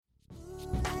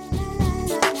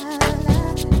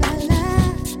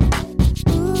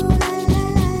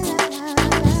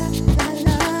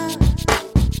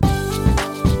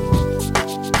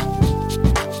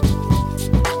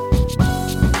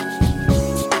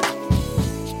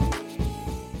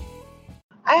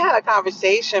had a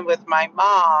conversation with my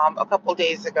mom a couple of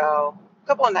nights ago,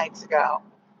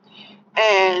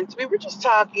 and we were just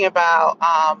talking about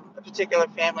a particular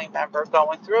family member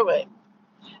going through it.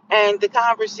 And the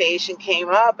conversation came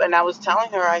up, and I was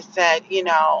telling her, I said,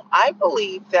 I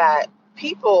believe that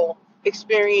people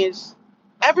experience,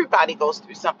 everybody goes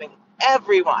through something,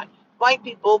 everyone, white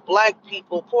people, black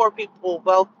people, poor people,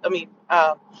 wealthy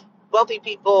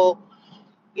people,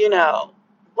 you know,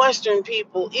 Western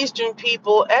people, Eastern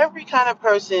people, every kind of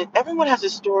person, everyone has a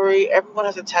story, everyone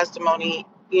has a testimony,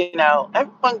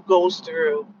 everyone goes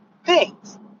through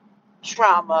things,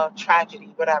 trauma,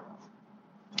 tragedy, whatever.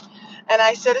 And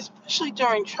I said, especially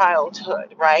during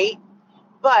childhood, right?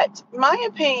 But my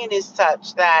opinion is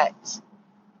such that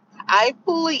I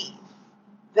believe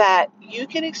that you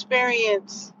can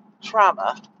experience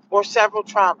trauma or several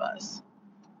traumas,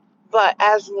 but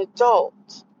as an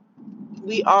adult,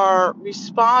 we are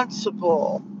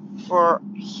responsible for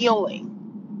healing.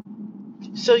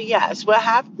 So, yes, what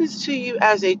happens to you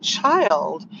as a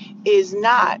child is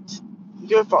not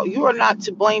your fault. You are not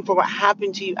to blame for what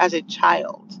happened to you as a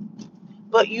child,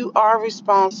 but you are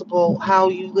responsible how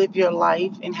you live your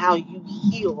life and how you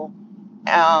heal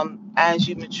as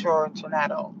you mature into an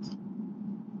adult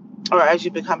or as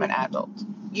you become an adult.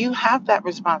 You have that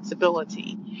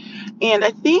responsibility. And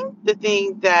I think the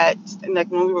thing that,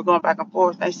 like when we were going back and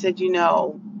forth, I said,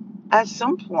 at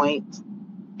some point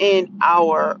in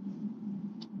our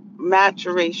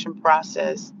maturation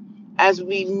process, as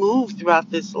we move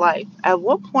throughout this life, at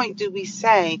what point do we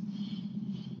say,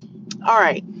 all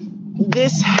right,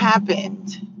 this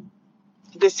happened,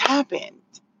 this happened.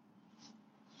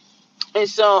 And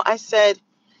so I said,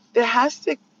 there has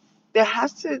to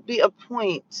be a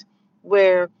point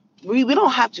where we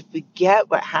don't have to forget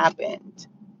what happened,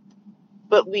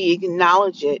 but we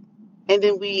acknowledge it, and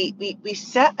then we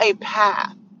set a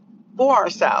path for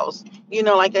ourselves.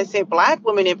 Like I said, Black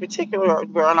women in particular,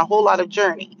 we're on a whole lot of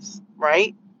journeys,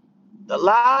 right? A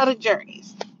lot of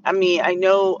journeys. I mean, I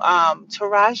know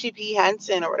Taraji P.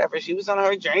 Henson or whatever, she was on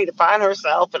her journey to find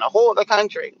herself in a whole other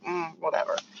country,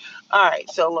 whatever. All right,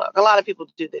 so look, a lot of people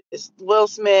do this. Will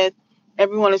Smith,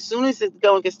 everyone, as soon as it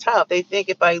going gets tough, they think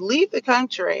if I leave the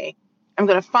country, I'm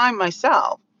going to find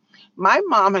myself. My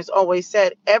mom has always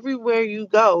said, everywhere you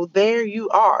go, there you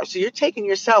are. So you're taking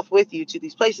yourself with you to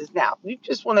these places. Now, you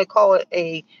just want to call it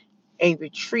a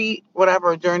retreat,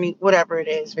 whatever, a journey, whatever it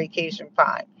is, vacation,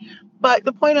 fine. But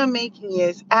the point I'm making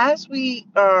is, as we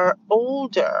are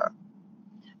older,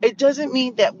 it doesn't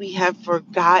mean that we have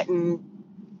forgotten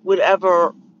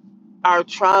whatever our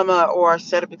trauma or our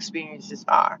set of experiences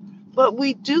are. But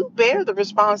we do bear the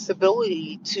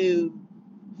responsibility to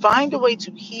find a way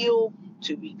to heal,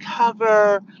 to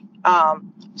recover,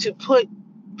 to put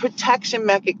protection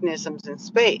mechanisms in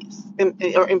space,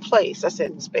 or in place. I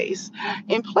said in space,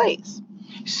 in place.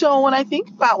 So when I think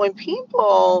about when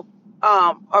people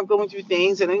are going through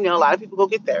things, and a lot of people go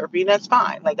get therapy, and that's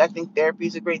fine. Like, I think therapy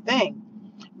is a great thing.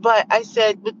 But I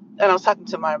said, and I was talking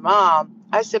to my mom,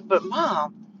 I said, but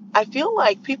mom, I feel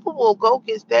like people will go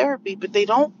get therapy, but they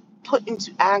don't put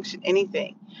into action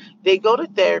anything. They go to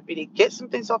therapy to get some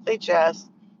things off their chest,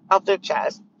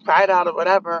 cry it out or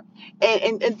whatever.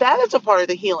 And that is a part of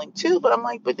the healing too. But I'm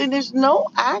like, but then there's no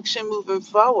action moving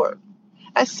forward.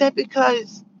 I said,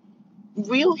 because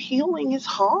real healing is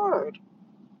hard.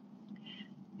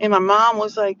 And my mom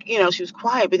was like, she was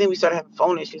quiet, but then we started having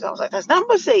phone issues. I was like, that's not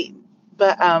but Satan.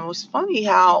 But it was funny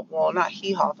how, well, not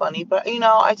hee-haw funny, but,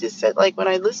 I just said, like, when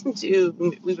I listened to,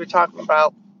 we were talking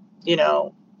about,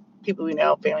 people we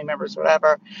know, family members,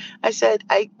 whatever. I said,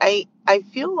 I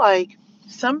feel like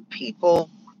some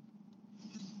people,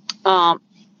 at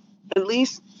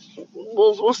least,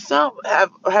 will some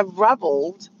have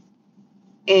reveled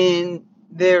in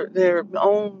their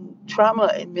own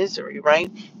trauma and misery,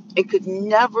 right? It could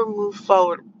never move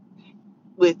forward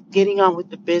with getting on with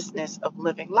the business of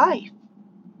living life.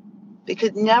 They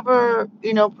could never,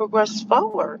 progress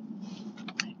forward.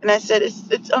 And I said,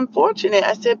 it's unfortunate.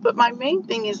 I said, but my main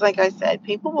thing is, like I said,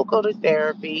 people will go to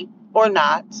therapy or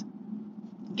not,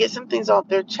 get some things off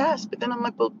their chest. But then I'm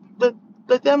like,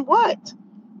 but then what?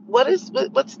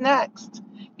 What's next?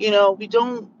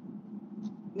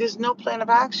 There's no plan of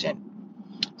action.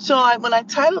 So when I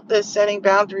titled this Setting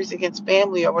Boundaries Against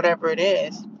Family or whatever it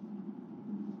is,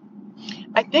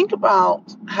 I think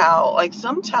about how, like,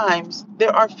 sometimes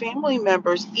there are family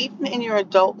members, even in your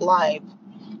adult life,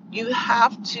 you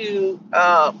have to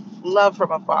love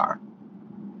from afar.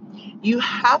 You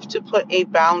have to put a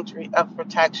boundary of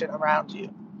protection around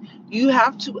you. You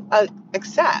have to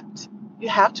accept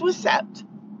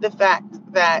the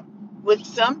fact that with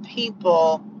some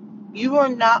people, you are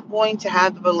not going to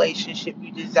have the relationship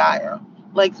you desire.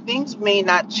 Like, things may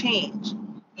not change.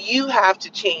 You have to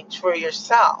change for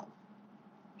yourself.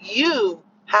 You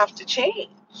have to change.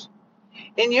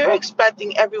 And you're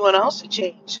expecting everyone else to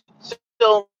change.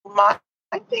 So my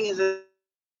thing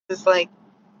is like,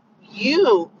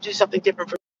 you do something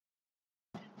different for.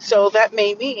 So that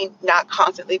may mean not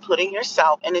constantly putting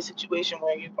yourself in a situation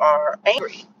where you are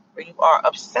angry, where you are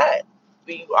upset,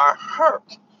 where you are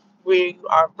hurt, where you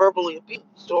are verbally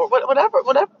abused, or whatever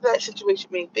that situation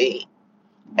may be.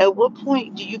 At what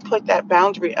point do you put that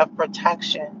boundary of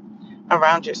protection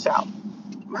around yourself?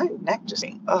 My neck just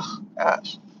ain't. Oh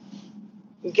gosh,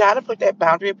 you got to put that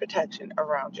boundary of protection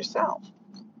around yourself.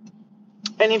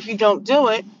 And if you don't do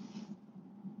it,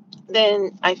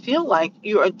 then I feel like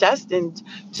you are destined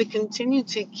to continue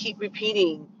to keep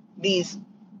repeating these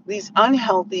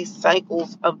unhealthy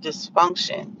cycles of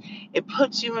dysfunction. It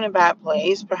puts you in a bad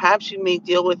place. Perhaps you may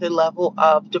deal with a level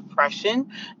of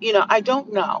depression. I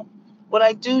don't know. What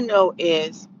I do know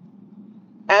is,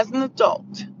 as an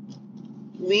adult,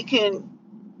 we can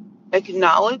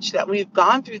acknowledge that we've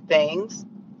gone through things,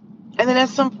 and then at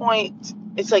some point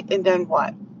it's like, and then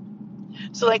what?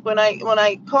 So, like, when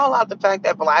I call out the fact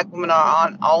that Black women are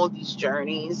on all of these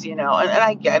journeys, and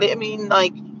I get it. I mean,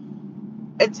 like,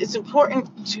 it's important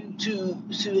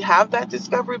to have that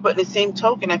discovery, but in the same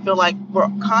token, I feel like we're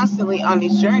constantly on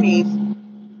these journeys,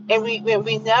 and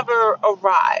we never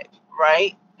arrive,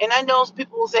 right? And I know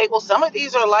people will say, well, some of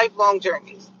these are lifelong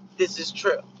journeys. This is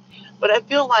true, but I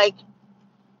feel like,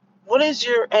 what is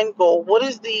your end goal? What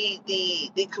is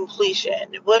the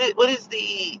completion? What is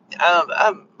the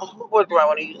what word do I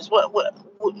want to use?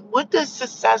 What does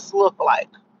success look like?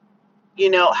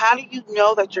 How do you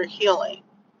know that you're healing?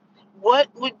 What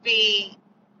would be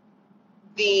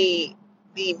the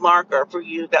marker for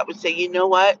you that would say, you know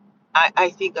what, I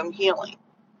think I'm healing?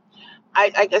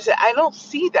 Like I said, I don't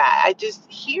see that. I just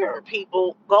hear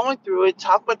people going through it,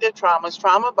 talk about their traumas,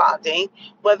 trauma bonding,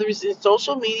 whether it's in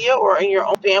social media or in your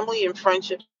own family and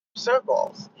friendship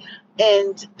circles.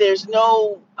 And there's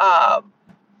no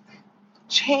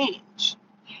change.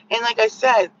 And like I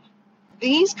said,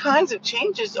 these kinds of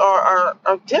changes are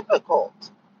difficult,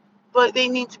 but they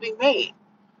need to be made.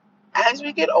 As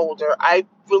we get older, I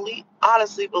really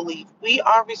honestly believe we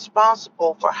are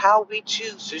responsible for how we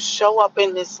choose to show up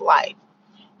in this life.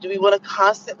 Do we want to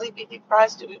constantly be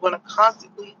depressed? Do we want to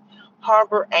constantly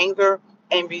harbor anger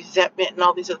and resentment and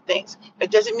all these other things?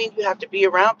 It doesn't mean you have to be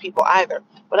around people either.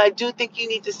 But I do think you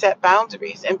need to set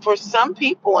boundaries. And for some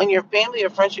people in your family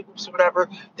or friendship groups or whatever,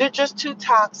 they're just too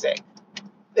toxic.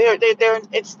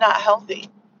 It's not healthy.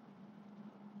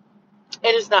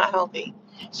 It is not healthy.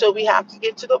 So we have to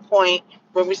get to the point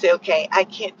where we say, okay, I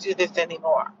can't do this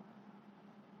anymore.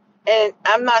 And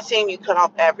I'm not saying you cut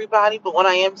off everybody, but what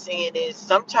I am saying is,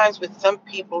 sometimes with some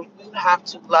people, you have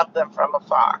to love them from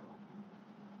afar.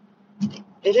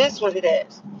 It is what it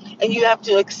is. And you have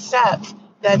to accept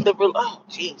that the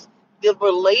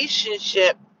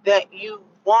relationship that you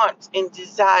want and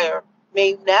desire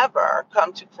may never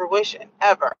come to fruition,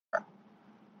 ever.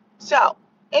 So,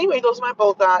 anyway, those are my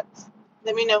bold thoughts.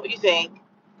 Let me know what you think.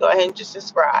 Go ahead and just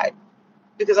subscribe,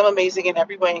 because I'm amazing in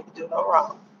every way and can do no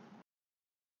wrong.